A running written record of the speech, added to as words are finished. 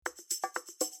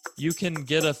You can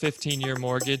get a 15-year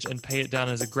mortgage and pay it down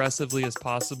as aggressively as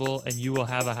possible, and you will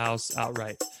have a house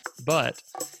outright. But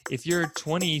if you're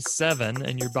 27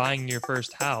 and you're buying your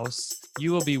first house,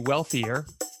 you will be wealthier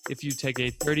if you take a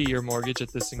 30-year mortgage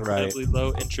at this incredibly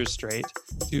low interest rate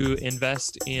to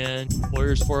invest in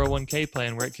employer's 401k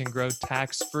plan where it can grow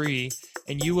tax-free,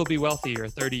 and you will be wealthier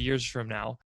 30 years from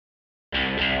now.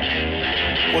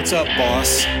 What's up,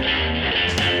 boss?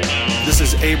 This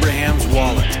is Abraham's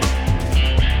Wallet.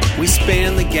 We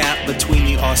span the gap between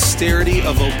the austerity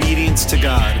of obedience to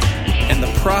God and the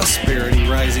prosperity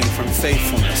rising from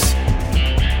faithfulness.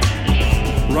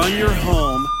 Run your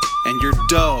home and your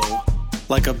dough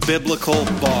like a biblical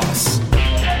boss.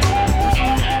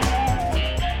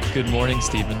 Good morning,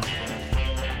 Stephen.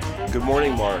 Good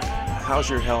morning, Mark. How's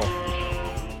your health?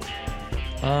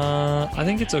 I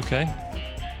think it's okay.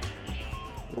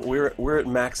 We're at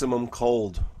maximum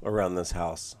cold around this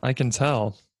house. I can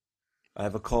tell. I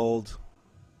have a cold.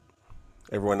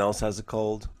 Everyone else has a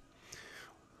cold.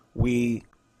 We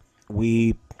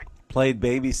played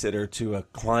babysitter to a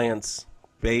client's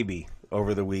baby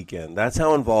over the weekend. That's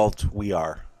how involved we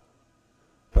are.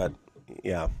 But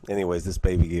yeah, anyways, this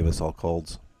baby gave us all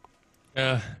colds.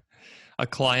 A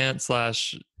client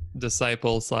 /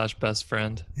 disciple / best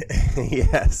friend.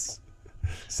 Yes.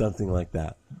 Something like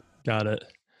that. Got it.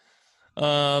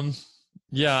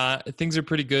 Yeah, things are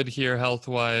pretty good here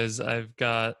health-wise. I'm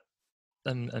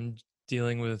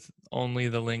dealing with only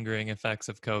the lingering effects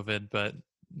of COVID, but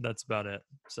that's about it.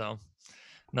 So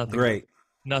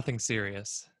nothing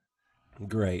serious.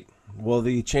 Great. Well,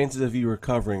 the chances of you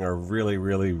recovering are really,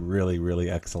 really, really, really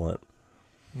excellent.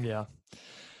 Yeah.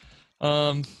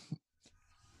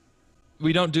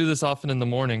 We don't do this often in the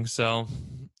morning, so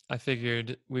I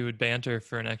figured we would banter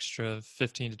for an extra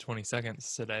 15 to 20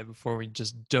 seconds today before we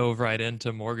just dove right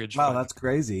into mortgage. Wow, that's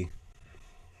crazy.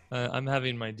 I'm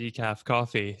having my decaf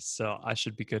coffee, so I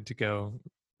should be good to go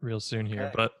real soon here.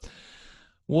 Okay. But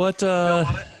what?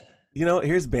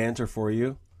 Here's banter for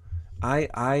you.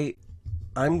 I'm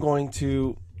going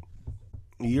to.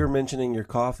 You're mentioning your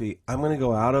coffee. I'm going to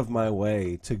go out of my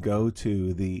way to go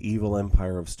to the evil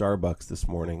empire of Starbucks this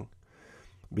morning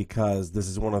because this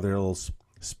is one of their little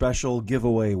special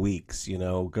giveaway weeks.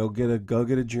 Go get a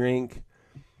drink.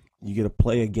 You get to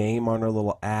play a game on our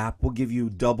little app. We'll give you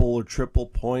double or triple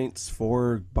points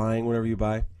for buying whatever you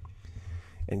buy.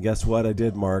 And guess what I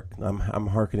did, Mark? I'm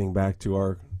hearkening back to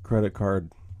our credit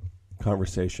card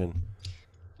conversation.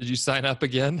 Did you sign up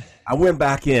again? I went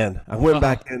back in.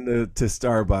 Back into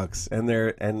Starbucks,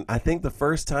 and I think the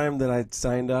first time that I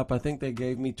signed up, I think they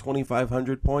gave me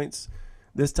 2,500 points.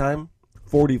 This time,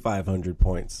 4,500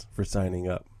 points for signing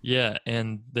up. Yeah,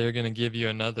 and they're going to give you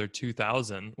another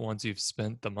 2,000 once you've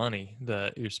spent the money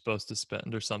that you're supposed to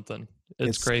spend or something.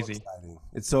 It's crazy. So exciting.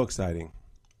 It's so exciting.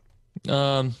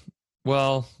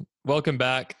 Well, welcome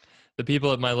back. The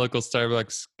people at my local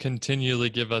Starbucks continually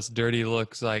give us dirty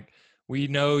looks like, we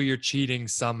know you're cheating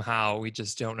somehow. We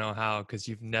just don't know how because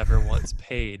you've never once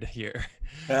paid here.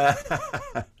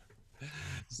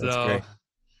 So great.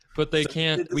 But we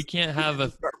can't have a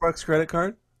Starbucks credit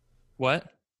card? What?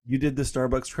 You did the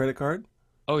Starbucks credit card?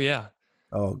 Oh, yeah.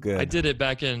 Oh, good. I did it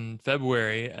back in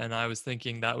February, and I was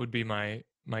thinking that would be my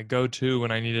go-to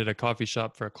when I needed a coffee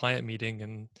shop for a client meeting,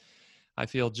 and I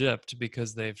feel gypped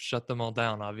because they've shut them all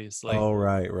down, obviously. Oh,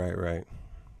 right.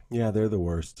 Yeah, they're the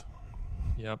worst.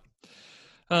 Yep.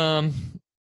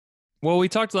 Well, we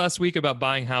talked last week about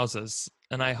buying houses,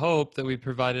 and I hope that we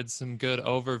provided some good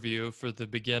overview for the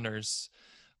beginners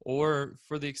or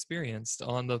for the experienced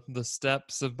on the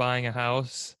steps of buying a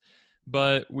house,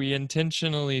 but we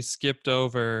intentionally skipped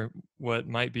over what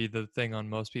might be the thing on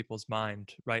most people's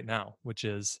mind right now, which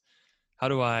is, how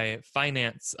do I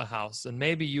finance a house? And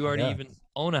maybe you already even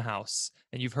own a house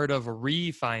and you've heard of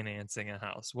refinancing a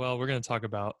house. Well, we're going to talk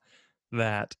about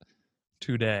that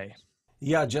today.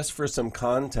 Yeah, just for some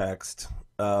context,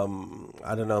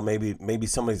 I don't know, maybe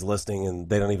somebody's listening and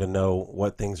they don't even know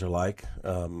what things are like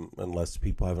unless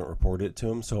people haven't reported it to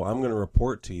them. So I'm going to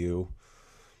report to you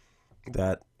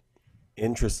that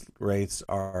interest rates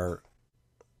are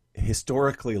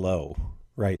historically low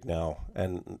right now.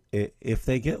 And if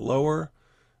they get lower,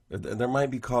 there might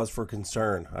be cause for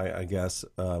concern, I guess.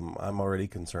 I'm already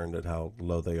concerned at how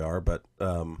low they are, but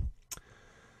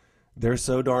they're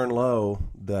so darn low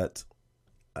that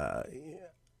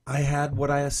I had what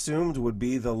I assumed would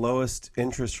be the lowest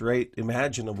interest rate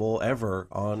imaginable ever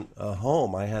on a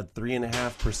home. I had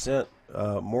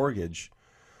 3.5% mortgage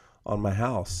on my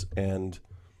house and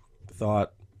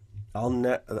thought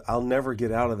I'll never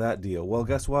get out of that deal. Well,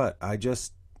 guess what? I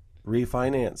just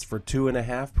refinanced for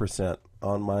 2.5%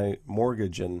 on my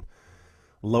mortgage, and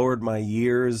lowered my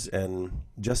years, and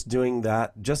just doing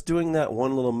that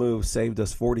one little move saved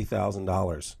us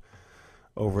 $40,000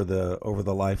 over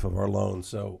the life of our loan.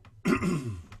 So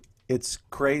it's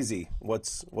crazy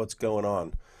what's going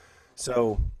on.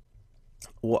 So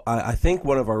well, I think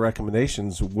one of our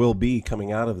recommendations will be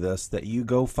coming out of this that you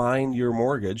go find your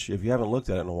mortgage if you haven't looked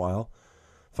at it in a while.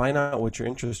 Find out what your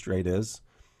interest rate is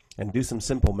and do some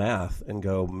simple math and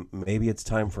go, maybe it's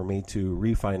time for me to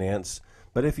refinance.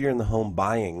 But if you're in the home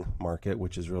buying market,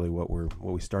 which is really what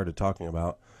we started talking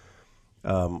about,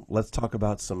 let's talk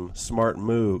about some smart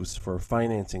moves for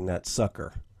financing that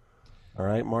sucker. All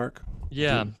right, Mark?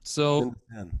 Yeah. So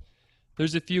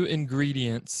there's a few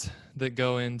ingredients that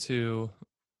go into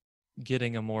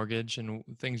getting a mortgage and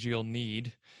things you'll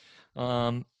need.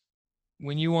 When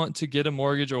you want to get a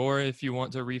mortgage, or if you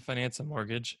want to refinance a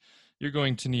mortgage, you're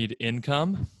going to need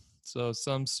income. So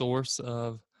some source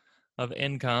of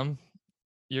income.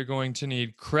 You're going to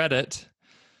need credit.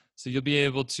 So you'll be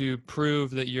able to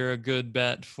prove that you're a good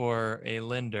bet for a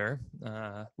lender.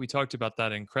 We talked about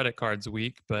that in Credit Cards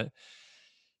Week, but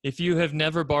if you have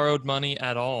never borrowed money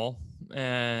at all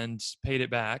and paid it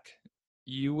back,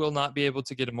 you will not be able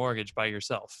to get a mortgage by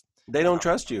yourself. They don't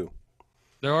trust you.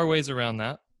 There are ways around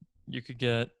that. You could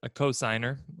get a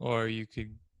cosigner, or you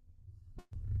could,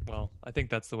 well, I think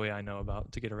that's the way I know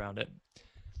about to get around it.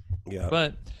 Yeah.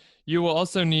 But you will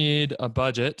also need a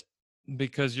budget,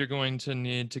 because you're going to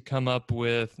need to come up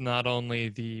with not only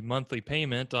the monthly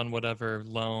payment on whatever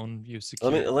loan you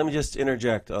secure. Let me just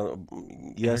interject.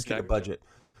 Yes, get a budget.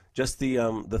 Just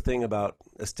the thing about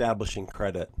establishing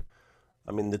credit.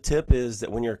 I mean, the tip is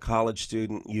that when you're a college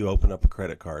student, you open up a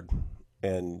credit card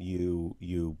and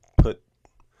you put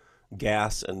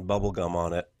gas and bubble gum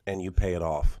on it and you pay it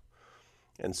off.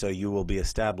 And so you will be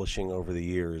establishing over the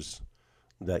years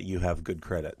that you have good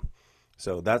credit.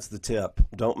 So that's the tip.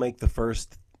 Don't make the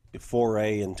first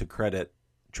foray into credit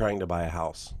trying to buy a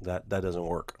house. That doesn't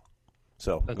work.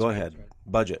 So go ahead. Right.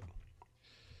 Budget.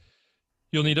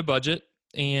 You'll need a budget.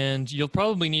 And you'll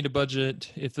probably need a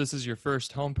budget if this is your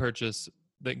first home purchase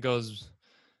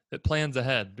that plans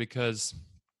ahead, because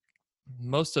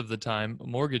most of the time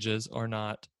mortgages are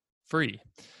not free.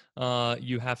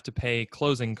 You have to pay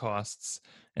closing costs.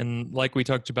 And like we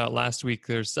talked about last week,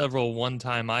 there's several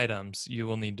one-time items you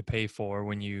will need to pay for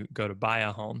when you go to buy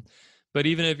a home. But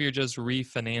even if you're just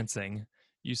refinancing,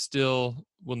 you still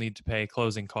will need to pay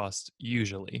closing costs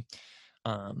usually.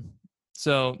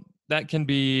 So that can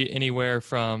be anywhere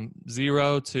from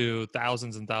 $0 to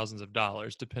thousands and thousands of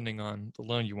dollars, depending on the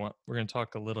loan you want. We're going to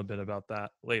talk a little bit about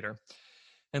that later.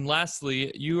 And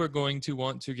lastly, you are going to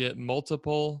want to get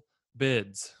multiple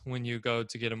bids when you go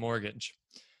to get a mortgage.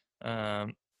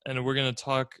 And we're going to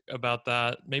talk about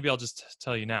that. Maybe I'll just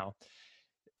tell you now.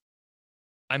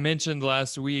 I mentioned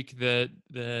last week that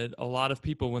a lot of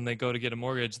people, when they go to get a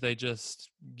mortgage, they just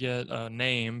get a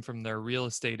name from their real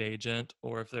estate agent,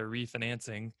 or if they're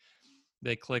refinancing,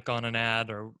 they click on an ad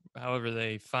or however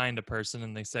they find a person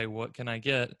and they say, what can I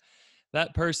get?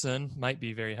 That person might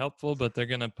be very helpful, but they're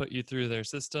going to put you through their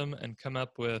system and come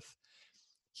up with,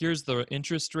 here's the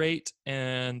interest rate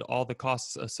and all the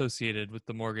costs associated with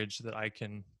the mortgage that I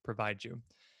can provide you.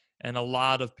 And a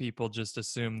lot of people just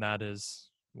assume that is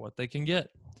what they can get.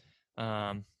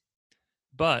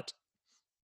 But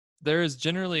there is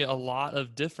generally a lot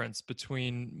of difference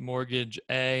between mortgage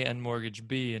A and mortgage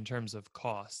B in terms of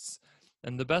costs.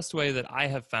 And the best way that I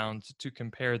have found to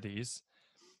compare these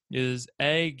is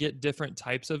get different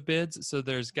types of bids. So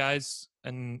there's guys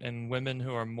and women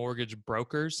who are mortgage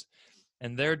brokers,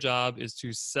 and their job is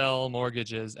to sell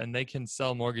mortgages, and they can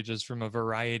sell mortgages from a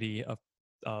variety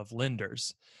of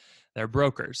lenders. They're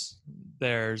brokers.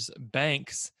 There's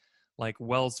banks like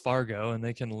Wells Fargo, and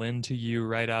they can lend to you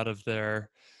right out of their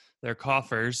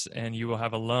coffers, and you will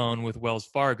have a loan with Wells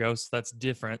Fargo. So that's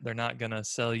different. They're not going to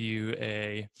sell you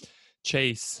a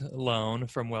Chase loan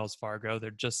from Wells Fargo.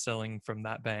 They're just selling from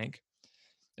that bank.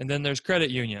 And then there's credit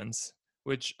unions,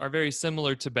 which are very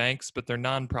similar to banks, but they're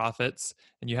nonprofits,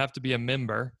 and you have to be a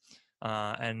member.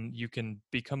 And you can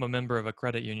become a member of a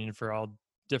credit union for all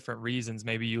different reasons.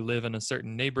 Maybe you live in a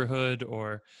certain neighborhood,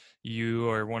 or you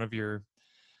or one of your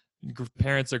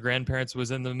parents or grandparents was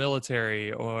in the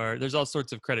military, or there's all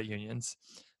sorts of credit unions.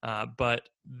 But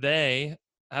they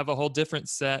have a whole different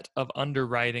set of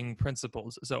underwriting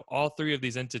principles. So all three of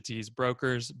these entities,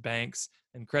 brokers, banks,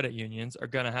 and credit unions, are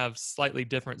going to have slightly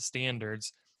different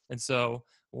standards. And so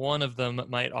one of them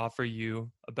might offer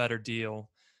you a better deal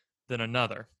than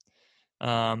another.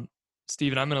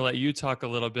 Stephen, I'm going to let you talk a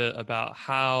little bit about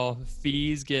how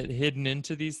fees get hidden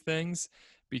into these things,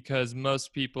 because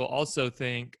most people also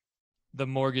think the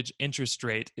mortgage interest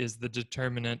rate is the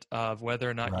determinant of whether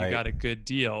or not you Right. got a good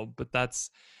deal, but that's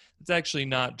actually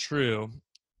not true.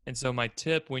 And so my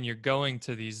tip when you're going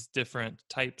to these different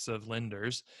types of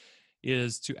lenders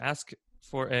is to ask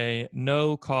for a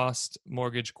no cost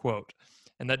mortgage quote.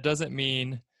 And that doesn't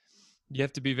mean you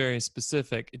have to be very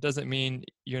specific. It doesn't mean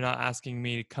you're not asking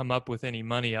me to come up with any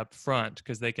money up front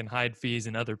because they can hide fees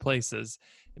in other places.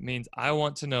 It means I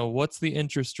want to know what's the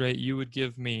interest rate you would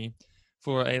give me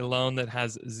for a loan that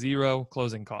has zero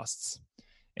closing costs.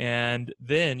 And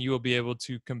then you will be able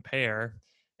to compare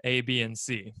A, B, and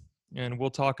C. And we'll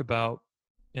talk about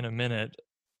in a minute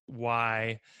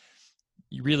why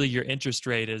really your interest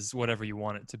rate is whatever you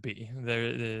want it to be.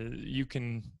 You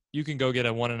can go get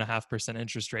a 1.5%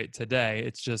 interest rate today.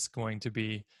 It's just going to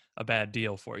be a bad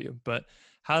deal for you. But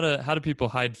how do people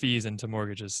hide fees into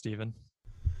mortgages, Stephen?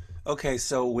 Okay,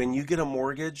 so when you get a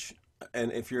mortgage,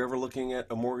 and if you're ever looking at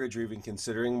a mortgage or even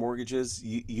considering mortgages,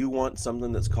 you want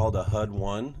something that's called a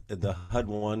HUD-1. The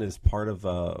HUD-1 is part of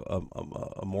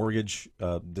a mortgage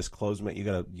disclosement. You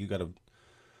gotta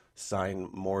sign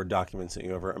more documents than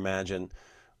you ever imagine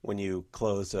when you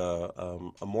close a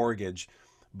mortgage.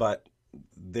 But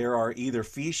there are either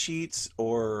fee sheets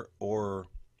or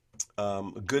a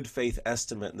good faith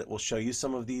estimate that will show you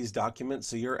some of these documents.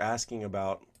 So you're asking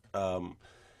about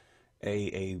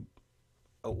a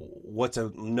what's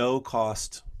a no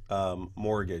cost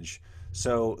mortgage.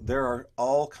 So there are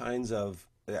all kinds of,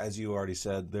 as you already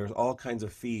said, there's all kinds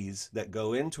of fees that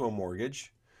go into a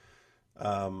mortgage.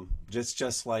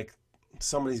 Just like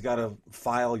somebody's got to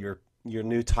file your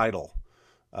new title.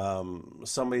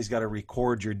 Somebody's got to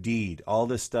record your deed. All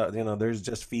this stuff, there's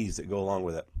just fees that go along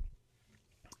with it.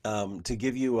 To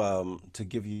give you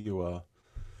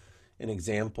an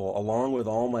example, along with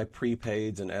all my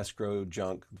prepaids and escrow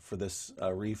junk for this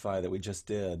refi that we just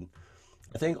did,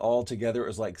 I think altogether it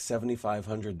was like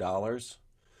 $7,500.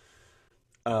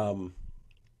 Um,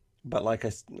 but like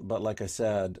I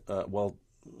said, well,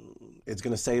 it's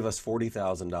going to save us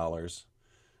 $40,000.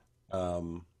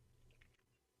 Um,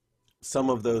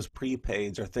 some of those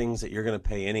prepaids are things that you're going to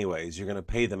pay anyways. You're going to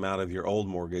pay them out of your old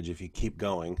mortgage if you keep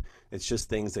going. It's just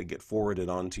things that get forwarded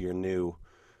onto your new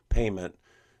payment.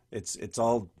 It's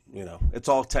all it's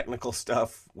all technical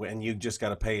stuff when you just got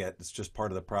to pay it. It's just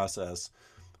part of the process.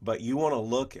 But you want to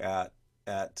look at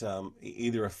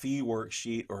either a fee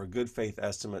worksheet or a good faith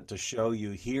estimate to show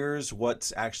you here's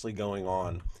what's actually going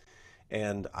on.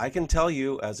 And I can tell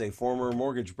you, as a former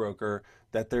mortgage broker,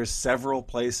 that there's several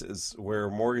places where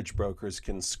mortgage brokers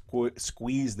can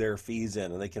squeeze their fees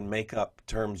in, and they can make up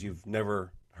terms you've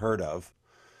never heard of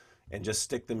and just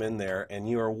stick them in there. And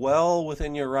you are well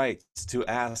within your rights to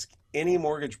ask any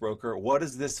mortgage broker, what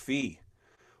is this fee?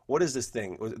 What is this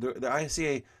thing? I see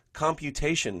a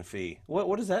computation fee.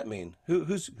 What does that mean?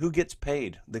 Who gets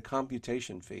paid the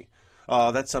computation fee?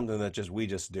 Oh, that's something that we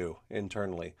just do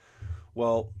internally.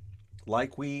 Well,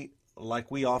 like we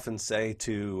often say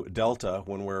to Delta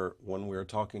when we're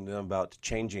talking to them about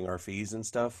changing our fees and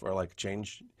stuff, or like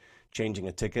changing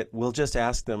a ticket, we'll just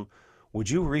ask them, would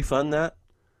you refund that?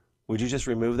 Would you just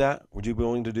remove that? Would you be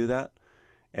willing to do that?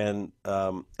 And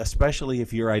especially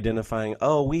if you're identifying,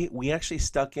 oh, we actually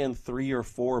stuck in 3 or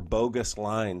 4 bogus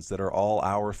lines that are all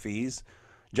our fees,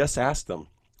 just ask them,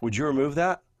 would you remove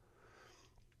that?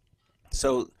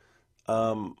 So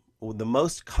the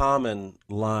most common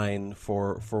line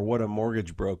for what a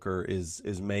mortgage broker is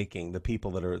making, the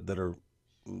people that are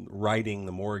writing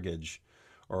the mortgage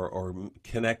or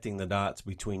connecting the dots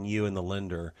between you and the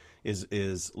lender,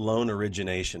 is loan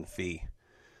origination fee.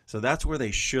 So that's where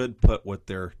they should put what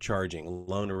they're charging,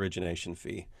 loan origination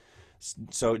fee.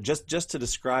 So just to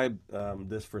describe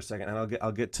this for a second, and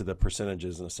I'll get to the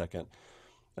percentages in a second,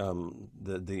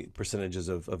 the percentages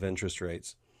of interest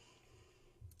rates.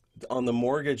 On the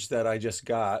mortgage that I just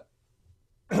got,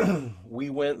 we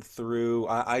went through,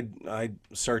 I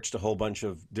searched a whole bunch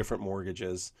of different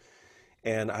mortgages,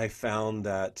 and I found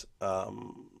that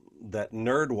that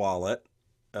NerdWallet,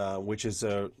 which is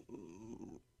a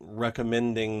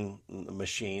recommending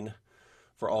machine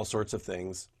for all sorts of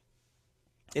things,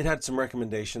 it had some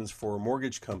recommendations for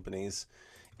mortgage companies,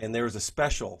 and there was a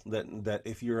special that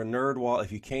if you're a NerdWallet,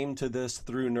 if you came to this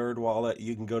through NerdWallet,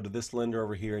 you can go to this lender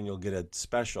over here and you'll get a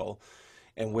special,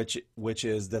 and which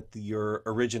is that your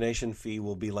origination fee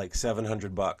will be like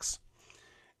 $700.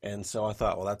 And so I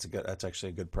thought, well, that's actually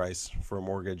a good price for a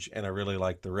mortgage, and I really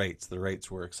liked the rates. The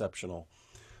rates were exceptional.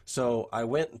 So I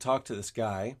went and talked to this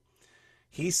guy.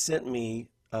 He sent me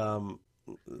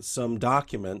some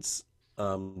documents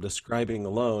describing the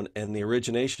loan, and the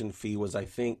origination fee was, I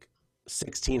think,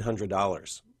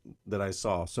 $1,600 that I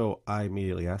saw. So I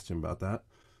immediately asked him about that.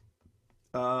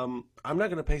 I'm not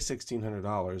going to pay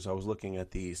 $1,600. I was looking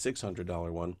at the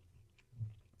 $600 one.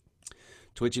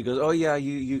 To which he goes, "Oh yeah,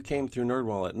 you came through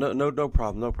NerdWallet. No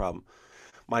problem, no problem."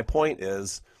 My point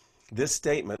is, this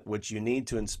statement, which you need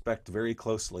to inspect very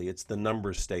closely, it's the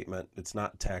numbers statement. It's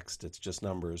not text. It's just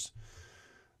numbers.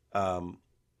 Um,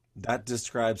 that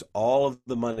describes all of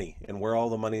the money and where all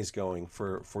the money is going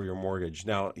for your mortgage.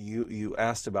 Now, you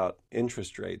asked about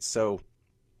interest rates. So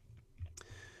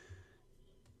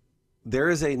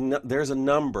there's a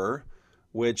number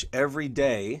which every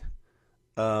day,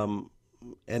 um,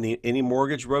 any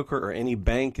mortgage broker or any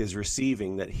bank is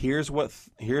receiving, that here's what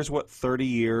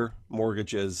 30-year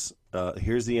mortgages,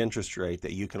 here's the interest rate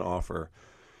that you can offer.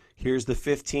 Here's the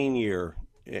 15-year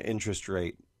interest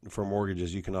rate for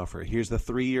mortgages you can offer. Here's the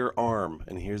 3-year ARM,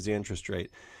 and here's the interest rate.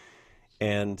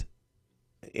 And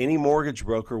any mortgage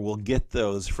broker will get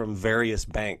those from various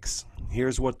banks.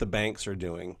 Here's what the banks are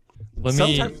doing. Let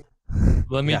Sometimes,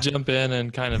 me yeah, jump in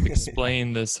and kind of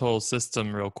explain this whole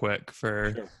system real quick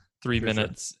for sure, 3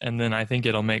 minutes, and then I think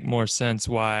it'll make more sense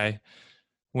why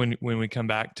when we come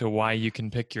back to why you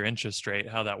can pick your interest rate,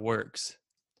 how that works.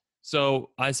 So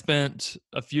I spent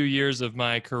a few years of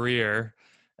my career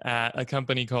at a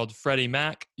company called Freddie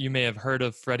Mac. You may have heard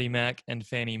of Freddie Mac and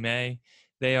Fannie Mae.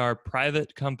 They are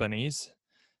private companies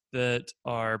that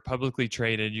are publicly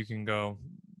traded. You can go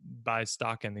buy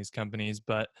stock in these companies,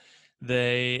 but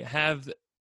they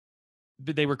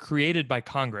were created by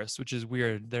Congress, which is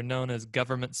weird. They're known as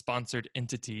government-sponsored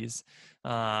entities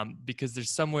because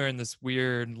there's somewhere in this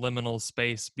weird liminal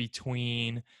space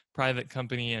between private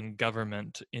company and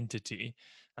government entity.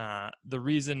 The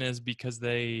reason is because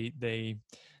they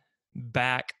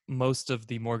back most of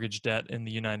the mortgage debt in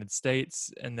the United States,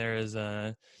 and there is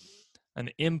an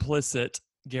implicit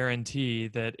guarantee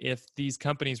that if these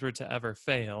companies were to ever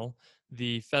fail,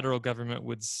 the federal government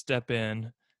would step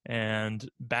in and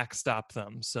backstop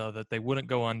them so that they wouldn't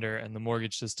go under and the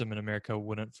mortgage system in America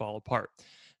wouldn't fall apart.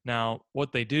 Now,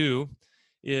 what they do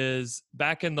is,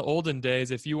 back in the olden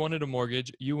days, if you wanted a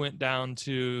mortgage, you went down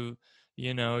to,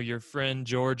 your friend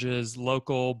George's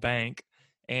local bank,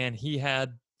 and he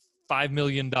had $5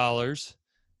 million.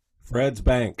 Fred's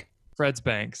Bank. Fred's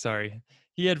bank, sorry.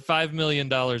 He had $5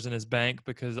 million in his bank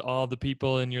because all the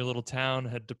people in your little town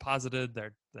had deposited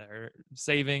their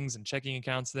savings and checking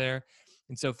accounts there.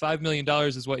 And so $5 million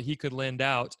is what he could lend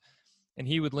out. And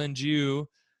he would lend you,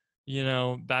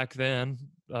 back then,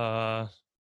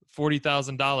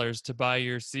 $40,000 to buy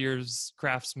your Sears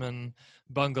Craftsman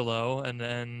bungalow and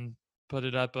then put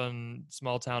it up in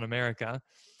small town America.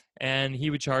 And he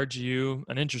would charge you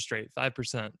an interest rate,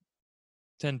 5%,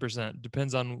 10%,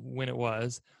 depends on when it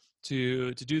was,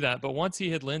 to do that. But once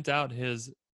he had lent out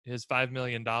his $5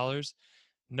 million,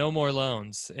 no more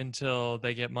loans until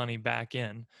they get money back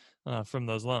in from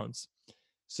those loans.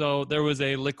 So there was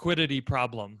a liquidity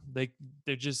problem.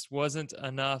 There just wasn't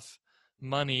enough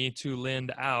money to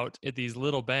lend out at these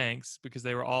little banks because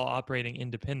they were all operating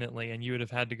independently, and you would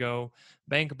have had to go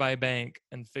bank by bank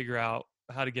and figure out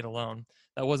how to get a loan.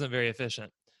 That wasn't very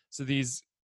efficient. So these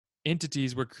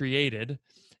entities were created,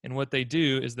 and what they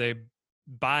do is they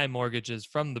buy mortgages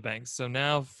from the banks. So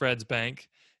now Fred's Bank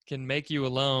can make you a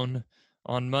loan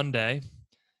on Monday,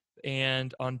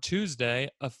 and on Tuesday,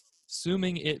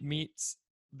 assuming it meets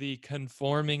the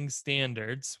conforming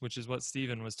standards, which is what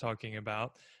Stephen was talking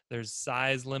about, there's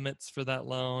size limits for that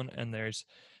loan, and there's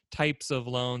types of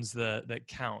loans that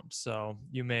count. So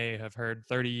you may have heard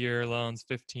 30-year loans,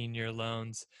 15-year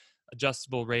loans,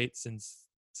 adjustable rates in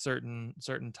certain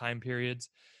time periods.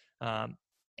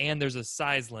 And there's a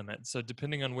size limit. So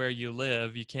depending on where you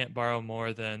live, you can't borrow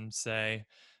more than, say,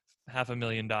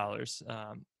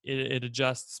 $500,000. It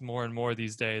adjusts more and more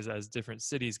these days as different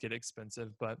cities get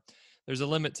expensive, but there's a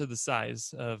limit to the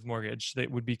size of mortgage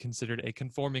that would be considered a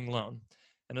conforming loan.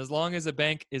 And as long as a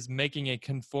bank is making a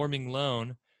conforming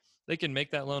loan, they can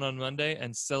make that loan on Monday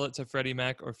and sell it to Freddie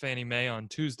Mac or Fannie Mae on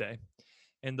Tuesday.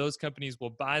 And those companies will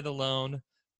buy the loan,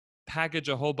 package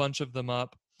a whole bunch of them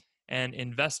up, and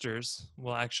investors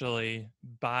will actually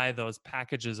buy those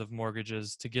packages of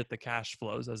mortgages to get the cash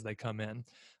flows as they come in.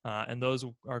 And those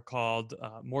are called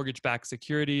mortgage-backed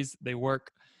securities. They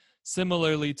work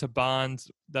similarly to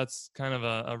bonds. That's kind of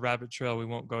a rabbit trail we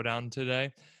won't go down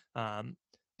today.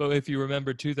 But if you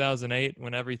remember 2008,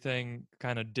 when everything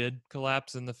kind of did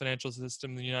collapse in the financial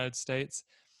system in the United States,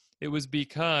 it was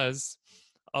because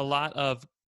a lot of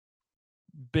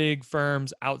big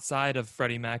firms outside of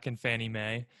Freddie Mac and Fannie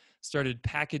Mae started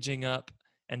packaging up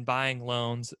and buying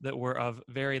loans that were of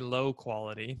very low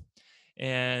quality.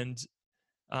 And,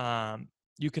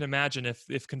 you can imagine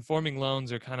if conforming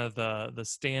loans are kind of the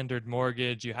standard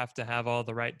mortgage, you have to have all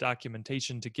the right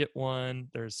documentation to get one.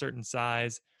 There's a certain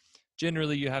size.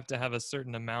 Generally, you have to have a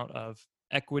certain amount of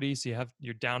equity, so you have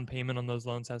your down payment on those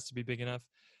loans has to be big enough.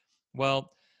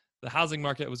 Well, the housing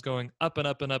market was going up and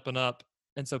up and up and up.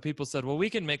 And so people said, well, we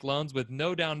can make loans with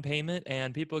no down payment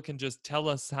and people can just tell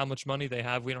us how much money they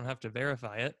have. We don't have to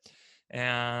verify it.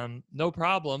 And no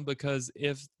problem, because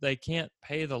if they can't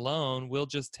pay the loan, we'll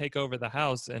just take over the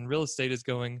house, and real estate is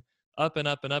going up and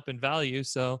up and up in value.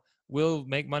 So we'll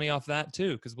make money off that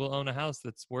too, because we'll own a house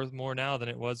that's worth more now than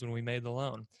it was when we made the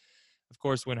loan. Of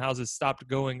course, when houses stopped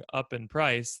going up in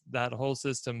price, that whole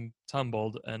system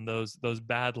tumbled, and those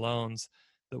bad loans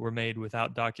that were made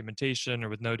without documentation or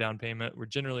with no down payment were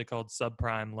generally called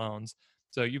subprime loans.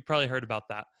 So you've probably heard about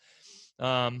that.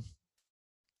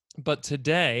 But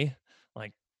today,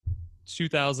 like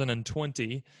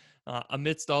 2020,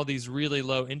 amidst all these really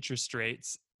low interest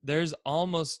rates, there's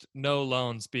almost no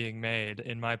loans being made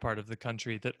in my part of the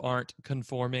country that aren't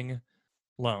conforming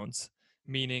loans,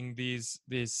 meaning these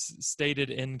stated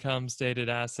income, stated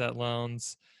asset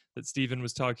loans that Stephen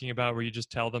was talking about, where you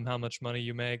just tell them how much money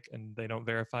you make and they don't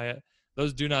verify it.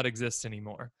 Those do not exist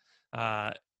anymore.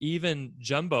 Even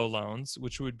jumbo loans,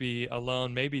 which would be a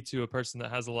loan maybe to a person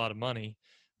that has a lot of money,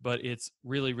 but it's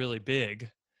really, really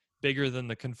bigger than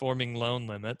the conforming loan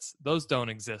limits. Those don't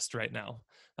exist right now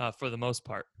for the most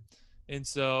part. And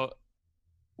so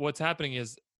what's happening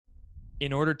is,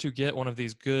 in order to get one of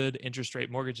these good interest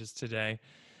rate mortgages today,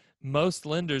 most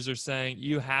lenders are saying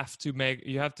you have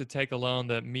to take a loan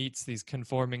that meets these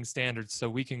conforming standards so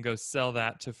we can go sell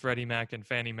that to Freddie Mac and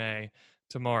Fannie Mae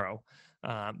tomorrow,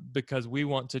 because we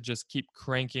want to just keep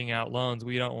cranking out loans.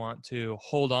 We don't want to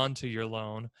hold on to your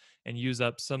loan and use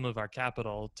up some of our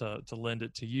capital to lend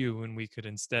it to you, when we could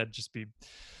instead just be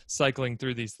cycling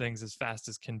through these things as fast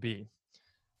as can be.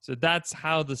 So that's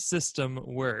how the system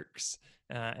works.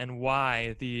 And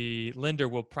why the lender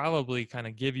will probably kind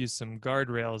of give you some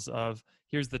guardrails of,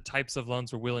 here's the types of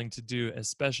loans we're willing to do,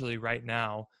 especially right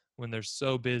now when they're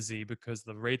so busy, because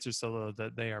the rates are so low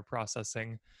that they are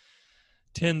processing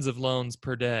tens of loans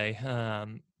per day,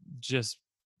 just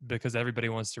because everybody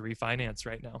wants to refinance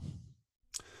right now.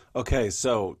 Okay,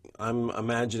 so I'm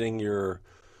imagining you're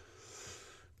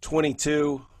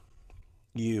 22,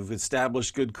 you've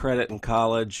established good credit in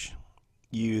college,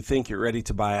 you think you're ready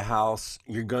to buy a house,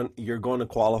 you're going to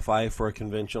qualify for a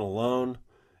conventional loan,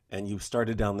 and you've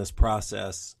started down this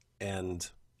process,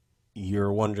 and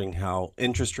you're wondering how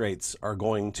interest rates are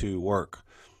going to work.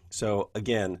 So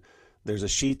again, there's a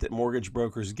sheet that mortgage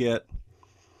brokers get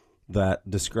that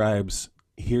describes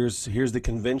here's the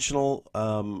conventional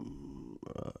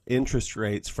interest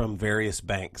rates from various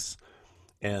banks.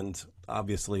 And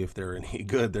obviously, if they're any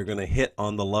good, they're going to hit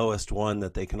on the lowest one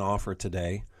that they can offer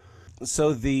today.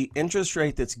 So the interest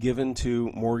rate that's given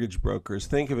to mortgage brokers,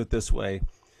 think of it this way,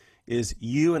 is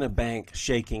you and a bank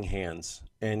shaking hands,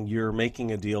 and you're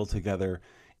making a deal together.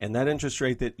 And that interest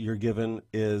rate that you're given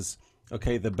is,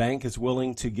 okay, the bank is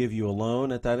willing to give you a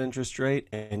loan at that interest rate,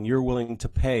 and you're willing to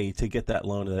pay to get that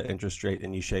loan at that interest rate,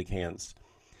 and you shake hands.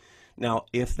 Now,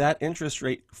 if that interest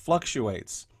rate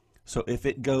fluctuates, so if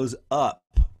it goes up,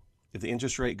 if the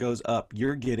interest rate goes up,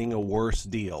 you're getting a worse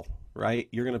deal, right?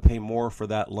 You're going to pay more for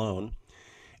that loan,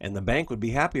 and the bank would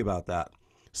be happy about that.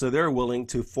 So they're willing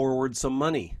to forward some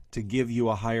money to give you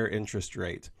a higher interest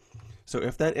rate. So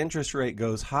if that interest rate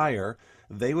goes higher,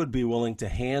 they would be willing to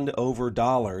hand over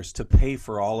dollars to pay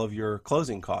for all of your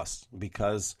closing costs,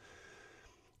 because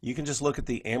you can just look at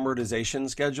the amortization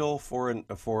schedule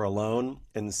for a loan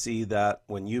and see that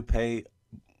when you pay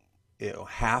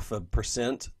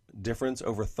 0.5% difference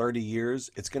over 30 years,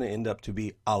 it's going to end up to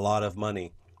be a lot of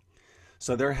money.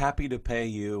 So they're happy to pay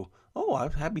you,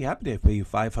 I'd be happy to pay you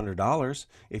 $500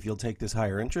 if you'll take this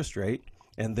higher interest rate.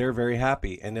 And they're very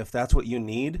happy. And if that's what you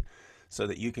need so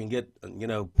that you can get,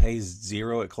 pay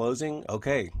zero at closing,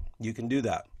 okay, you can do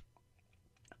that.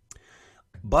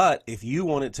 But if you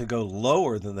want it to go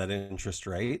lower than that interest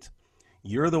rate,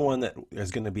 you're the one that is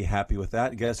going to be happy with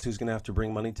that. Guess who's going to have to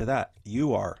bring money to that?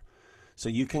 You are. So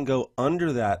you can go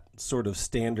under that sort of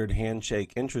standard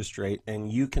handshake interest rate,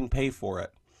 and you can pay for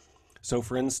it. So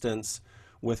for instance,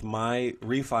 with my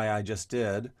refi I just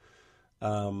did,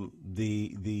 I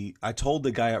told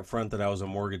the guy up front that I was a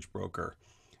mortgage broker,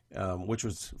 which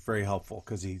was very helpful,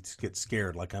 because he gets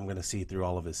scared, like I'm going to see through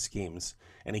all of his schemes.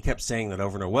 And he kept saying that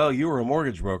over and over. Well, you were a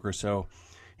mortgage broker. So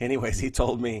anyways, he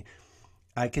told me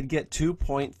I could get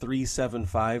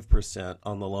 2.375%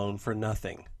 on the loan for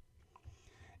nothing.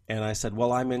 And I said,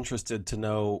 well, I'm interested to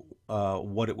know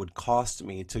what it would cost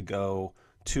me to go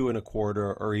 2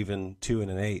 1/4 or even 2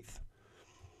 1/8.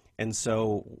 And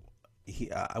so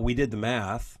we did the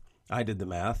math. I did the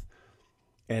math.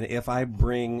 And if I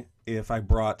brought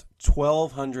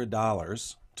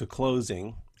 $1,200 to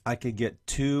closing, I could get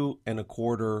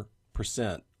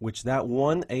 2.25%, which that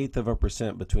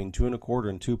 1/8% between 2.25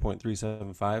 and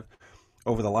 2.375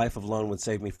 over the life of loan would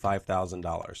save me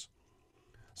 $5,000.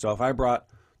 So if I brought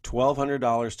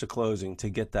 $1,200 to closing to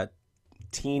get that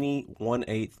teeny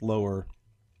 1/8 lower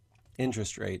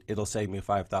interest rate, it'll save me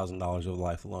 $5,000 over the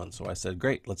life of loan. So I said,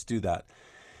 great, let's do that.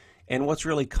 And what's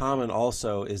really common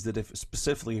also is that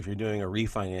specifically if you're doing a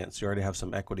refinance, you already have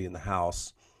some equity in the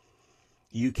house,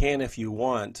 you can, if you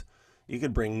want, you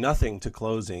could bring nothing to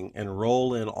closing and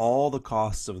roll in all the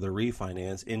costs of the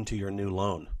refinance into your new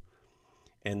loan.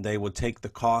 And they would take the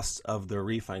costs of the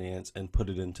refinance and put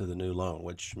it into the new loan,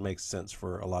 which makes sense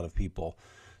for a lot of people.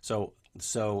 So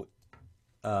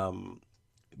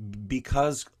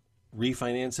because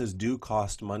refinances do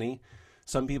cost money,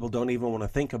 some people don't even want to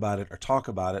think about it or talk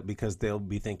about it because they'll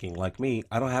be thinking, like me,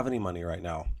 I don't have any money right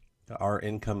now. Our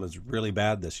income is really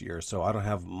bad this year, so I don't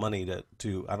have money I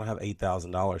don't have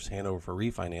 $8,000 to hand over for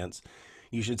refinance.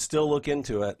 You should still look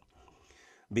into it,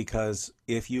 because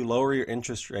if you lower your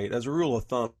interest rate, as a rule of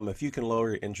thumb, if you can lower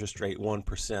your interest rate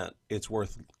 1%, it's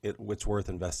worth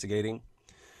investigating.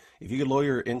 If you can lower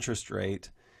your interest rate,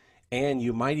 and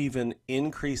you might even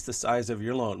increase the size of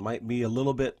your loan,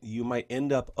 you might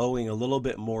end up owing a little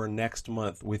bit more next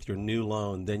month with your new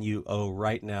loan than you owe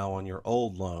right now on your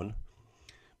old loan,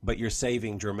 but you're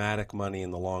saving dramatic money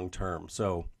in the long term.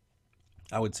 So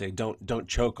I would say don't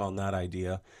choke on that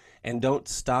idea, and don't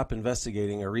stop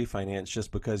investigating a refinance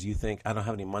just because you think I don't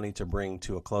have any money to bring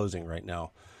to a closing right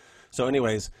now. So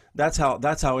anyways, that's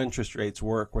how interest rates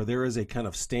work, where there is a kind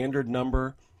of standard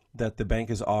number that the bank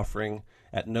is offering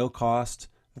at no cost.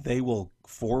 They will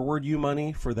forward you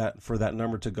money for that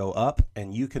number to go up,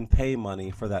 and you can pay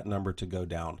money for that number to go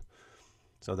down.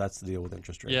 So that's the deal with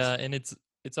interest rates. Yeah, and it's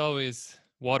always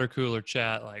water cooler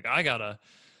chat. Like, I got a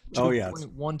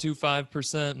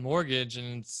 2.125% mortgage,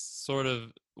 and it's sort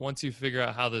of, once you figure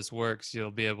out how this works,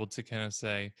 you'll be able to kind of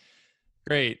say,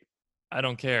 great, I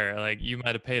don't care. Like, you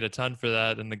might have paid a ton for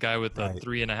that, and the guy with a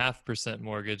 3.5%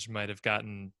 mortgage might have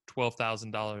gotten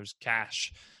 $12,000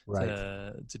 cash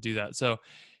to do that. So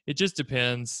it just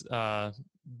depends.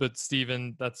 But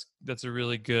Stephen, that's a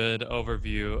really good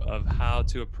overview of how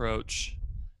to approach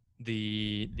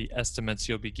the estimates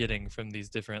you'll be getting from these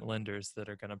different lenders that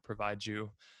are going to provide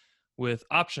you with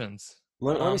options.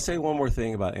 Let me say one more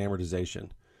thing about amortization.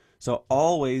 So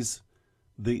always,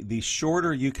 the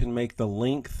shorter you can make the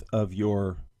length of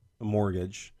your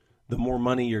mortgage, the more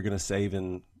money you're going to save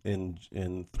in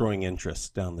throwing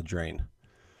interest down the drain.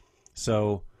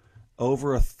 So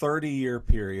over a 30-year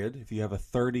period, if you have a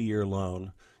 30-year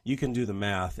loan, you can do the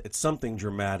math. It's something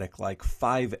dramatic, like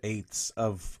 5/8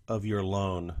 of your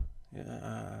loan.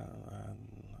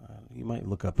 You might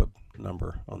look up a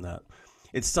number on that.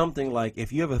 It's something like,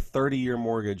 if you have a 30-year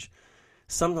mortgage,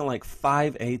 something like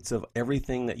 5/8 of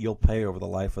everything that you'll pay over the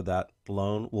life of that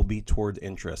loan will be toward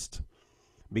interest.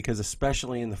 Because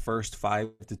especially in the first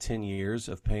 5 to 10 years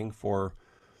of paying for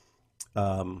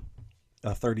a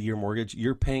 30-year mortgage,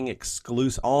 you're paying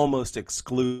almost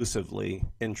exclusively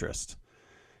interest.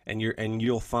 And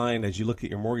you'll find, as you look at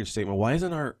your mortgage statement, why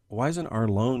isn't our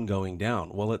loan going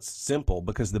down? Well, it's simple,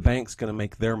 because the bank's going to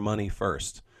make their money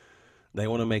first. They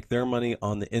want to make their money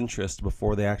on the interest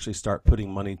before they actually start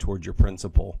putting money towards your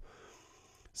principal.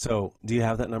 So, do you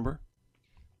have that number?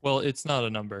 Well, it's not a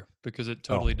number, because it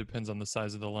totally depends on the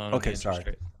size of the loan. Okay, and the interest sorry.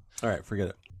 rate. All right, forget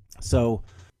it. So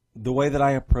the way that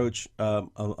I approach a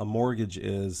mortgage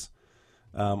is,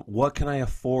 what can I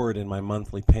afford in my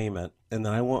monthly payment? And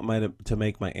then I want to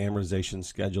make my amortization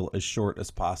schedule as short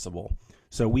as possible.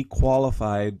 So we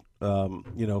qualified,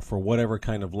 for whatever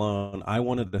kind of loan. I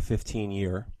wanted a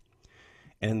 15-year.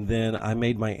 And then I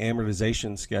made my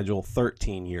amortization schedule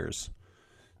 13 years.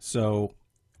 So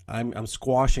I'm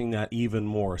squashing that even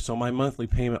more. So my monthly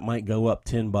payment might go up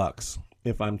 $10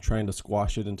 if I'm trying to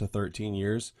squash it into 13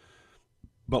 years.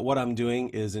 But what I'm doing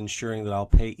is ensuring that I'll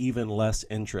pay even less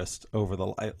interest over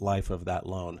the life of that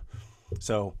loan.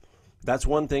 So that's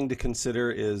one thing to consider,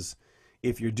 is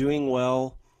if you're doing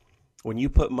well, when you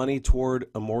put money toward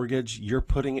a mortgage, you're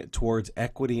putting it towards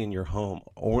equity in your home,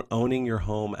 or owning your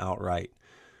home outright,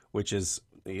 which is,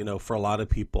 for a lot of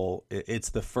people, it's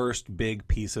the first big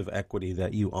piece of equity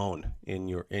that you own in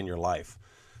your life.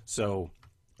 So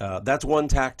that's one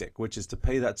tactic, which is to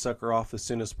pay that sucker off as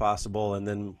soon as possible, and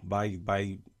then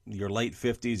by your late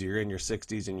 50s, you're in your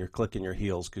 60s, and you're clicking your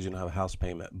heels because you don't have a house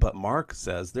payment. But Mark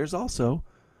says there's also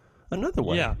another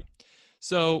way. Yeah.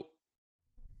 So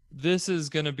this is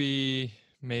going to be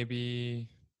may be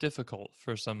difficult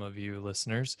for some of you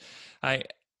listeners. I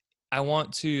I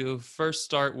want to first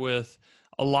start with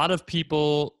a lot of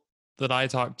people that I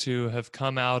talk to have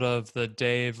come out of the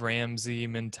Dave Ramsey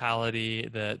mentality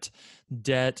that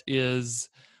debt is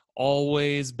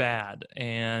always bad,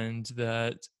 and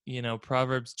that, you know,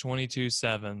 Proverbs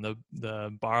 22:7,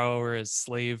 the borrower is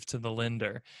slave to the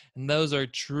lender. And those are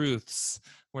truths.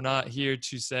 We're not here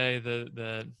to say that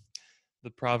the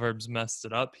Proverbs messed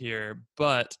it up here,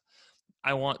 but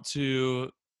I want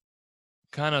to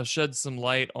kind of shed some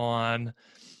light on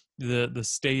the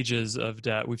stages of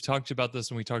debt. We've talked about this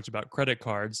when we talked about credit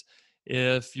cards.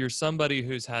 If you're somebody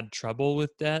who's had trouble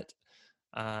with debt,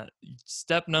 uh,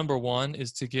 step number one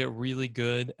is to get really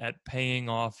good at paying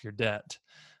off your debt,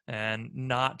 and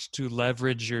not to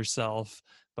leverage yourself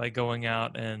by going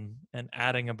out and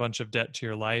adding a bunch of debt to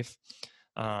your life.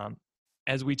 Um,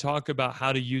 as we talk about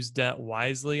how to use debt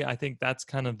wisely, I think that's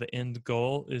kind of the end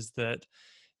goal, is that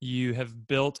you have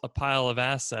built a pile of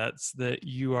assets that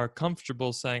you are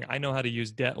comfortable saying, I know how to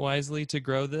use debt wisely to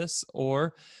grow this,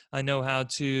 or I know how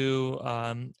to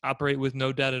operate with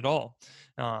no debt at all.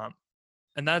 Um,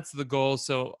 and that's the goal.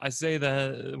 So I say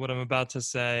that what I'm about to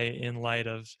say in light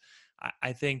of,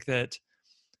 I think that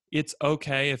it's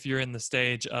okay if you're in the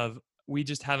stage of, we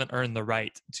just haven't earned the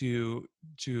right to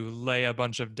lay a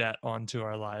bunch of debt onto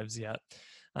our lives yet.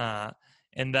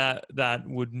 And that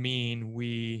would mean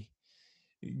we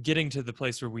getting to the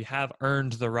place where we have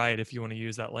earned the right, if you want to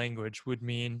use that language, would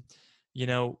mean, you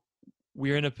know,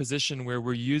 we're in a position where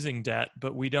we're using debt,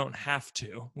 but we don't have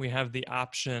to. We have the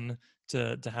option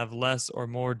to have less or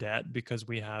more debt because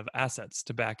we have assets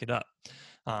to back it up.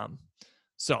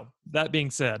 So that being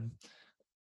said,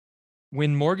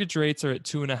 when mortgage rates are at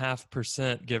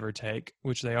 2.5%, give or take,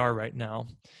 which they are right now,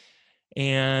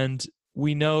 and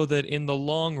we know that in the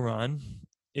long run,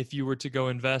 if you were to go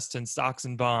invest in stocks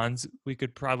and bonds, we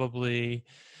could probably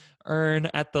earn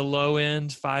at the low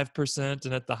end 5%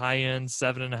 and at the high end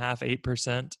 7.5%,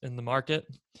 8% in the market.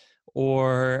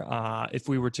 Or if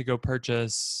we were to go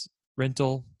purchase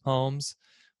rental homes,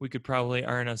 we could probably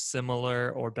earn a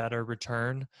similar or better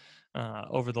return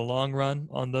over the long run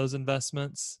on those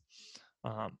investments.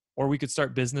 Or we could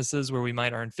start businesses where we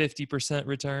might earn 50%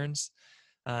 returns.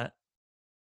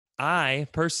 I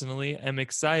personally am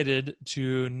excited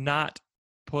to not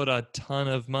put a ton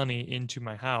of money into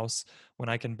my house when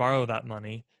I can borrow that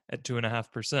money at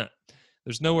 2.5%.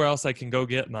 There's nowhere else I can go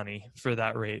get money for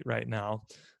that rate right now.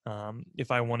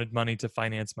 If I wanted money to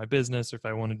finance my business, or if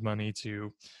I wanted money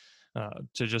to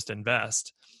just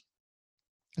invest.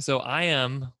 So I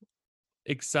am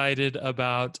excited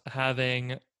about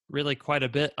having really quite a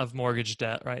bit of mortgage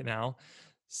debt right now.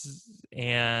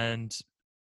 And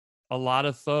a lot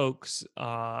of folks,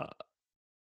 I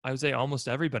would say almost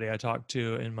everybody I talk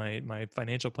to in my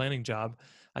financial planning job,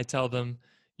 I tell them,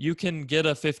 you can get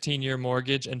a 15-year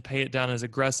mortgage and pay it down as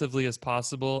aggressively as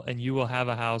possible, and you will have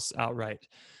a house outright.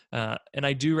 And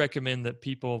I do recommend that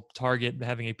people target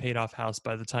having a paid off house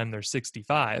by the time they're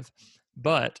 65.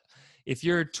 But if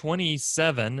you're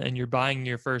 27 and you're buying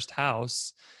your first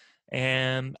house,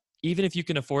 and even if you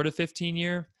can afford a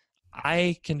 15-year,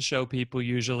 I can show people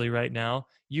usually right now,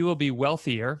 you will be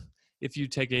wealthier if you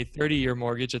take a 30-year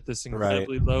mortgage at this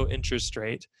incredibly low interest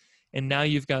rate, and now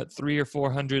you've got 300 or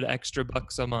 400 extra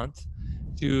bucks a month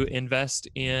to invest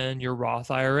in your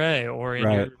Roth IRA or in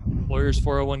your employer's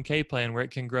 401k plan, where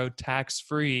it can grow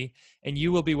tax-free, and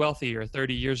you will be wealthier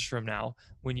 30 years from now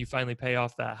when you finally pay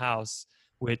off that house,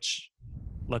 which,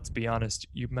 let's be honest,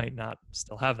 you might not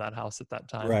still have that house at that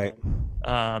time. Right.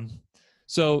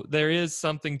 So there is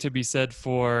something to be said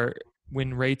for,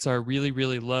 when rates are really,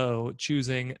 really low,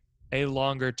 choosing a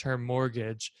longer term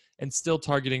mortgage and still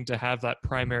targeting to have that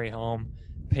primary home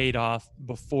paid off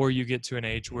before you get to an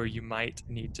age where you might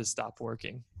need to stop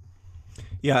working.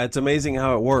 Yeah, it's amazing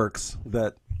how it works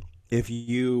that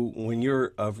when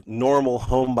you're of normal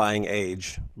home buying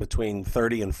age, between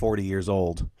 30 and 40 years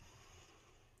old,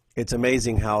 it's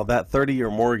amazing how that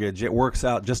 30-year mortgage, it works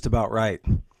out just about right,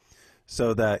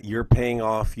 so that you're paying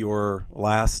off your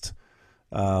last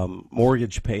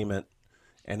mortgage payment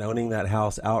and owning that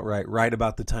house outright right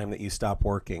about the time that you stop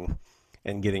working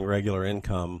and getting regular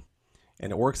income.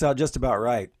 And it works out just about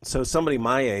right. So somebody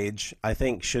my age, I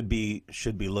think, should be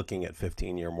looking at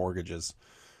 15-year mortgages.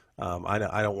 I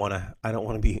don't want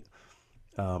to be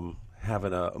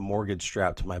having a mortgage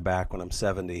strapped to my back when I'm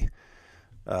 70.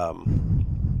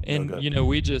 And, you know,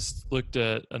 we just looked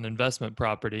at an investment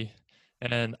property,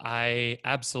 and I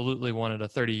absolutely wanted a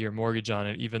 30-year mortgage on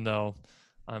it, even though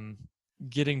I'm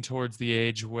getting towards the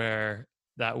age where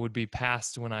that would be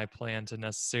past when I plan to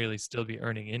necessarily still be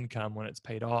earning income when it's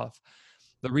paid off.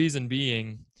 The reason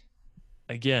being,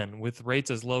 again, with rates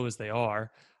as low as they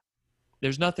are,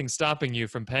 there's nothing stopping you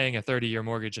from paying a 30-year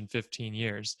mortgage in 15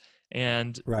 years.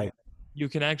 And Right. you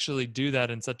can actually do that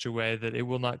in such a way that it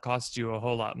will not cost you a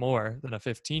whole lot more than a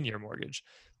 15-year mortgage.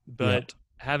 Yep. But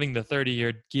having the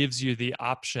 30-year gives you the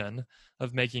option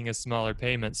of making a smaller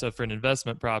payment. So for an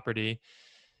investment property,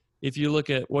 if you look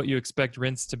at what you expect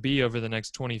rents to be over the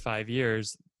next 25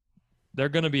 years, they're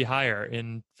going to be higher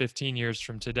in 15 years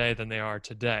from today than they are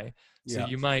today. So Yeah.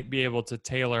 you might be able to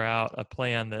tailor out a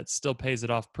plan that still pays it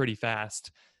off pretty fast,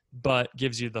 but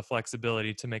gives you the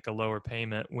flexibility to make a lower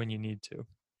payment when you need to.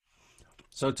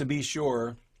 So to be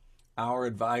sure, our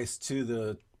advice to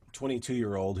the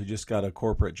 22-year-old who just got a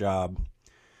corporate job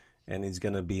and he's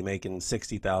going to be making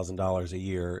 $60,000 a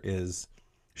year is,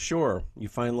 sure, you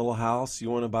find a little house you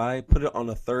want to buy, put it on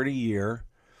a 30-year,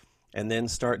 and then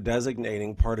start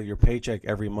designating part of your paycheck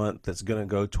every month that's going to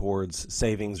go towards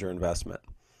savings or investment.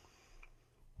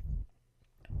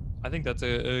 I think that's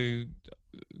a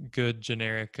good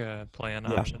generic plan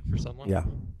option for someone. Yeah.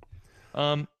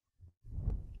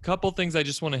 Couple things I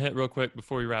just want to hit real quick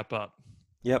before we wrap up.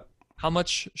 Yep. How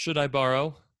much should I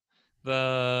borrow?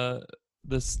 The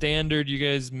standard, you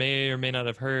guys may or may not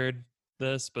have heard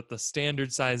this, but the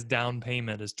standard size down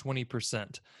payment is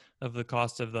 20% of the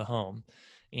cost of the home.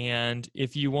 And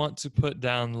if you want to put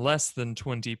down less than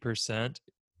 20%,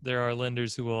 there are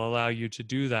lenders who will allow you to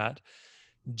do that.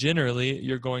 Generally,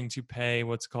 you're going to pay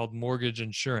what's called mortgage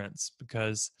insurance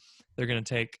because they're going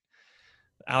to take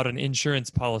out an insurance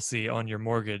policy on your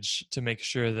mortgage to make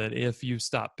sure that if you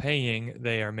stop paying,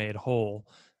 they are made whole,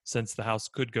 since the house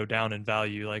could go down in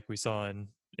value like we saw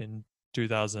in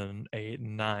 2008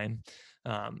 and 9.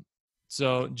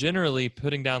 So generally,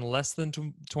 putting down less than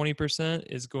 20%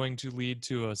 is going to lead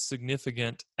to a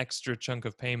significant extra chunk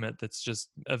of payment that's just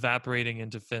evaporating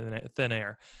into thin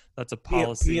air. That's a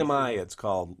policy. PMI, it's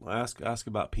called. Ask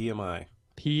about PMI.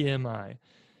 PMI.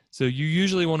 So you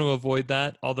usually want to avoid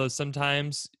that, although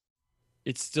sometimes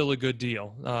it's still a good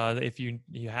deal. If you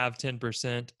have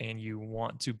 10% and you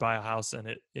want to buy a house and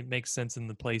it makes sense in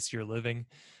the place you're living.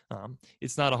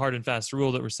 It's not a hard and fast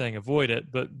rule that we're saying avoid it,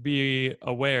 but be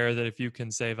aware that if you can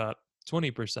save up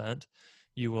 20%,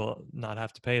 you will not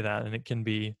have to pay that. And it can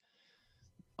be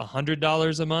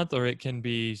 $100 a month or it can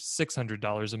be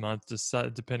 $600 a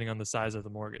month, depending on the size of the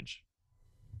mortgage.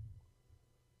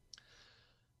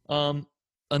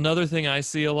 Another thing I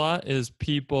see a lot is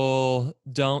people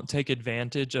don't take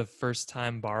advantage of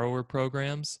first-time borrower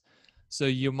programs. So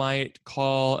you might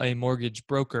call a mortgage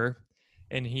broker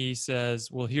and he says,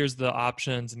 well, here's the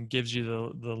options, and gives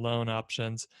you the loan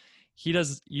options. He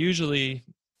usually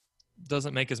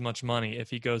doesn't make as much money if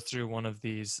he goes through one of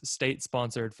these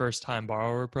state-sponsored first-time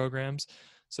borrower programs.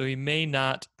 So he may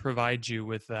not provide you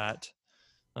with that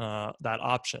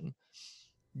option.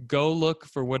 Go look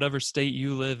for whatever state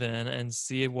you live in and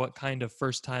see what kind of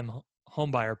first-time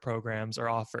homebuyer programs are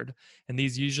offered. And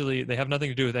these usually, they have nothing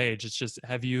to do with age. It's just,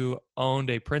 have you owned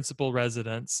a principal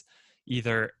residence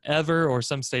either ever, or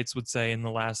some states would say in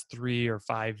the last 3 or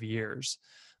 5 years.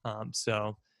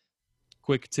 So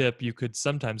quick tip, you could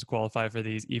sometimes qualify for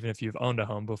these even if you've owned a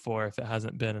home before, if it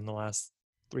hasn't been in the last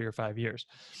 3 or 5 years.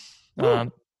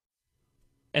 And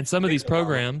some of these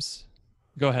programs,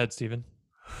 go ahead, Stephen.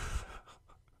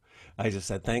 I just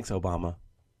said, thanks, Obama.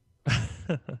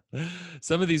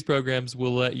 Some of these programs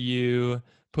will let you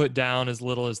put down as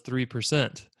little as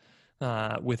 3%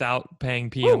 without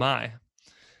paying PMI. Woo!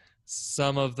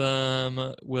 Some of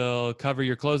them will cover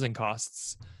your closing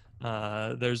costs.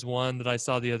 There's one that I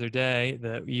saw the other day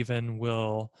that even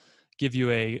will give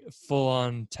you a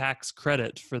full-on tax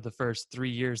credit for the first 3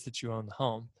 years that you own the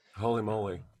home. Holy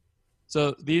moly.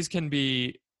 So these can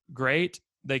be great.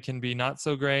 They can be not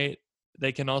so great.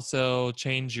 They can also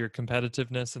change your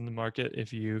competitiveness in the market.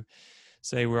 If you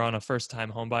say we're on a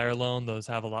first-time homebuyer loan, those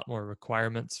have a lot more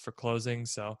requirements for closing.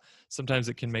 So sometimes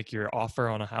it can make your offer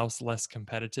on a house less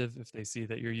competitive if they see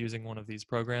that you're using one of these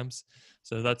programs.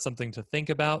 So that's something to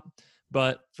think about.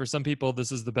 But for some people,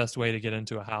 this is the best way to get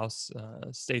into a house.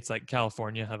 States like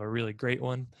California have a really great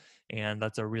one, and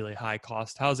that's a really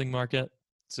high-cost housing market.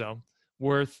 So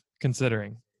worth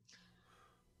considering.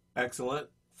 Excellent.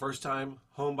 First-time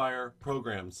homebuyer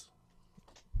programs.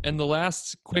 And the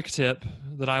last quick tip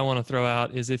that I want to throw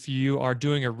out is if you are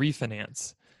doing a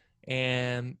refinance.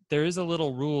 And there is a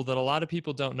little rule that a lot of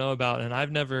people don't know about, and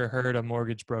I've never heard a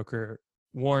mortgage broker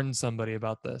warn somebody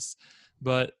about this.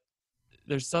 But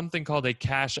there's something called a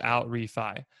cash out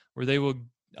refi, where they will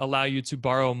allow you to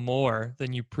borrow more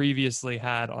than you previously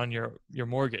had on your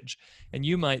mortgage. And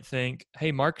you might think,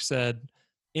 hey, Mark said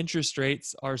interest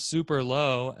rates are super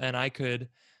low and I could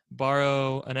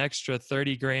borrow an extra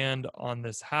 30 grand on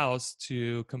this house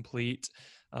to complete,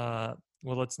 well,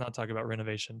 let's not talk about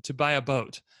renovation, to buy a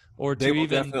boat, or They to will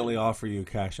even, definitely offer you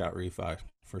cash out refi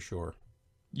for sure.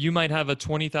 you might have a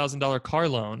 $20,000 car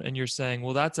loan and you're saying,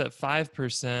 well, that's at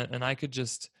 5% and I could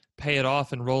just pay it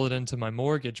off and roll it into my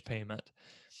mortgage payment.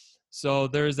 So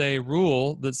there's a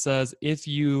rule that says if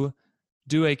you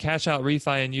do a cash out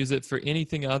refi and use it for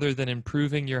anything other than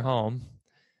improving your home,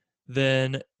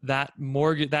 then that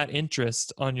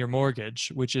interest on your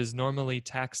mortgage, which is normally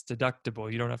tax deductible,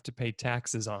 you don't have to pay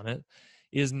taxes on it,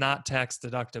 is not tax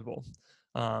deductible.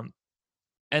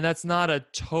 And that's not a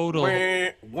total.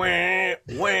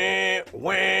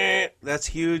 That's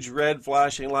huge red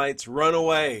flashing lights. Run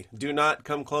away. Do not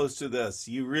come close to this.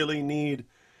 You really need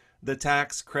the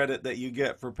tax credit that you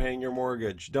get for paying your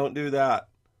mortgage. Don't do that.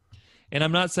 And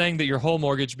I'm not saying that your whole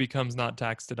mortgage becomes not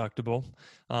tax deductible.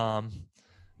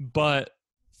 But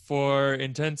for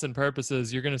intents and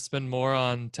purposes, you're going to spend more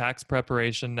on tax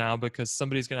preparation now because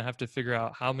somebody's going to have to figure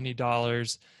out how many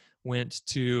dollars went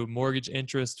to mortgage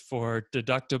interest for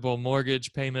deductible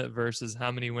mortgage payment versus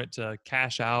how many went to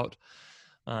cash out.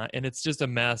 And it's just a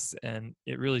mess, and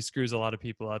it really screws a lot of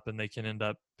people up, and they can end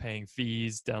up paying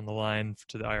fees down the line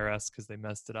to the IRS because they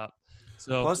messed it up.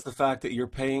 So plus the fact that you're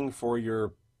paying for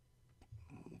your,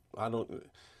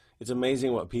 it's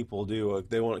amazing what people do.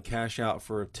 They want to cash out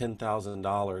for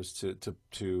 $10,000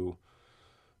 to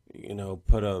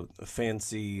put a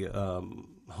fancy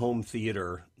home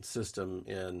theater system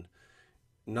in,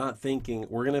 not thinking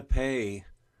we're going to pay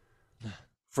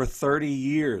for 30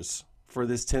 years for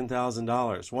this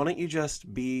 $10,000. Why don't you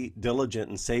just be diligent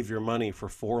and save your money for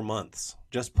 4 months?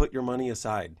 Just put your money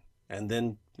aside and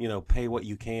then, pay what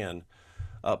you can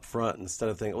up front instead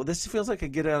of thinking, well, this feels like a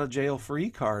get out of jail free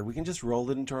card. We can just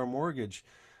roll it into our mortgage.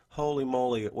 Holy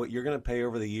moly, what you're going to pay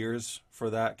over the years for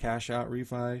that cash out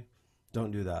refi,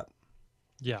 don't do that.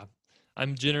 Yeah.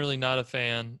 I'm generally not a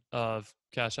fan of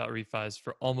cash out refis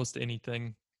for almost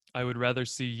anything. I would rather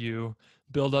see you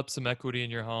build up some equity in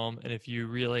your home. And if you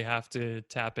really have to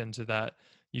tap into that,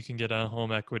 you can get a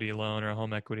home equity loan or a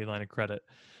home equity line of credit,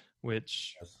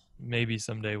 which maybe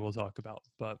someday we'll talk about.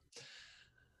 But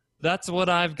that's what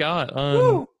I've got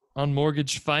on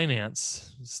mortgage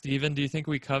finance. Stephen, do you think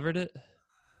we covered it?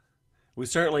 We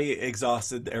certainly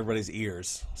exhausted everybody's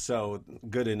ears. So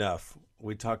good enough.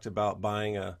 We talked about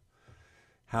buying a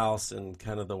house and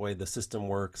kind of the way the system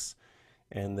works,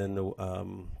 and then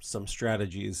some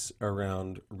strategies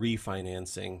around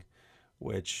refinancing,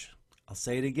 which I'll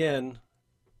say it again.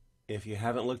 If you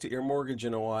haven't looked at your mortgage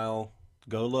in a while,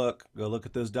 go look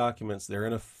at those documents. They're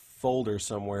in a folder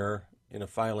somewhere in a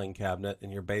filing cabinet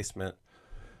in your basement.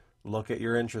 Look at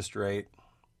your interest rate,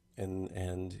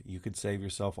 and you could save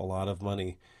yourself a lot of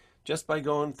money just by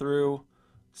going through,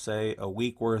 say, a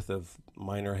week worth of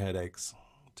minor headaches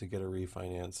to get a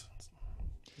refinance.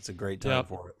 It's a great time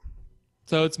for it.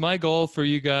 So it's my goal for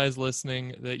you guys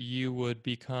listening that you would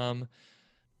become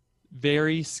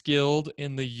very skilled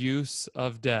in the use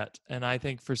of debt. And I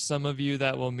think for some of you,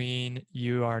 that will mean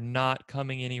you are not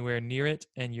coming anywhere near it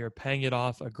and you're paying it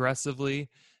off aggressively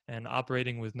and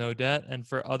operating with no debt. And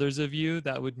for others of you,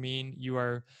 that would mean you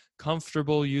are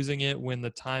comfortable using it when the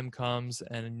time comes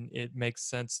and it makes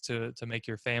sense to make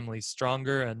your family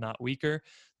stronger and not weaker.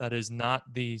 That is not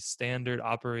the standard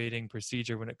operating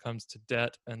procedure when it comes to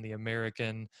debt and the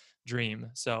American dream.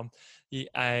 So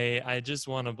I just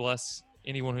want to bless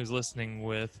anyone who's listening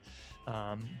with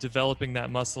developing that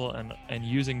muscle and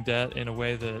using debt in a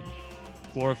way that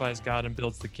glorifies God and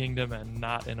builds the kingdom, and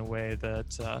not in a way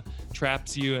that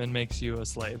traps you and makes you a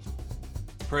slave.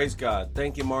 Praise God.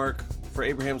 Thank you, Mark. For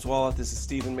Abraham's Wallet, this is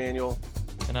Stephen Manuel.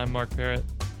 And I'm Mark Parrott.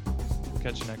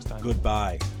 Catch you next time.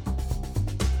 Goodbye.